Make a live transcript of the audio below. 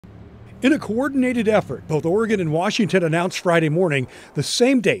In a coordinated effort, both Oregon and Washington announced Friday morning the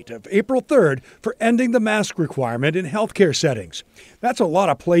same date of April 3rd for ending the mask requirement in healthcare settings. That's a lot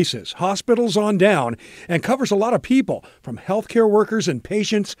of places, hospitals on down, and covers a lot of people, from healthcare workers and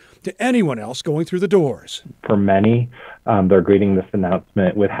patients to anyone else going through the doors. For many, they're greeting this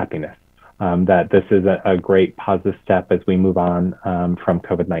announcement with happiness, that this is a great positive step as we move on from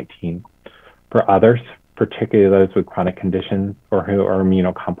COVID-19. For others, particularly those with chronic conditions or who are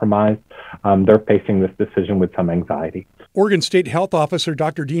immunocompromised, they're facing this decision with some anxiety. Oregon State Health Officer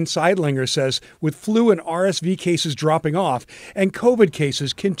Dr. Dean Seidlinger says with flu and RSV cases dropping off and COVID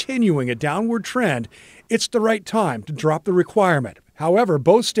cases continuing a downward trend, it's the right time to drop the requirement. However,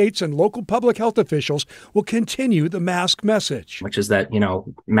 both states and local public health officials will continue the mask message, which is that,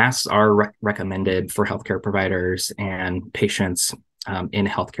 masks are recommended for healthcare providers and patients in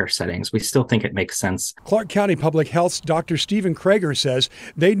healthcare settings. We still think it makes sense. Clark County Public Health's Dr. Stephen Krager says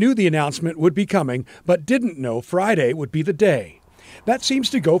they knew the announcement would be coming, but didn't know Friday would be the day. That seems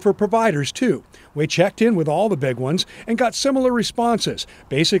to go for providers, too. We checked in with all the big ones and got similar responses,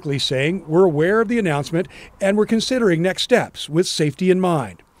 basically saying we're aware of the announcement and we're considering next steps with safety in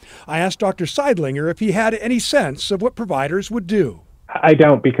mind. I asked Dr. Seidlinger if he had any sense of what providers would do. I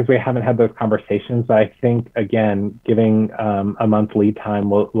don't, because we haven't had those conversations. I think, again, giving a month lead time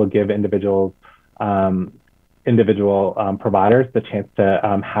will give individual providers the chance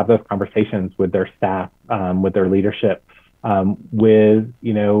to have those conversations with their staff, with their leadership, with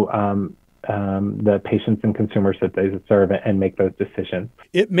the patients and consumers that they serve, and make those decisions.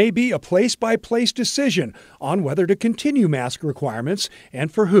 It may be a place-by-place decision on whether to continue mask requirements and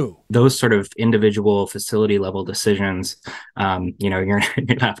for who. Those sort of individual facility level decisions, you're going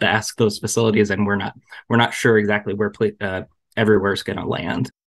to have to ask those facilities, and we're not sure exactly where everywhere is going to land.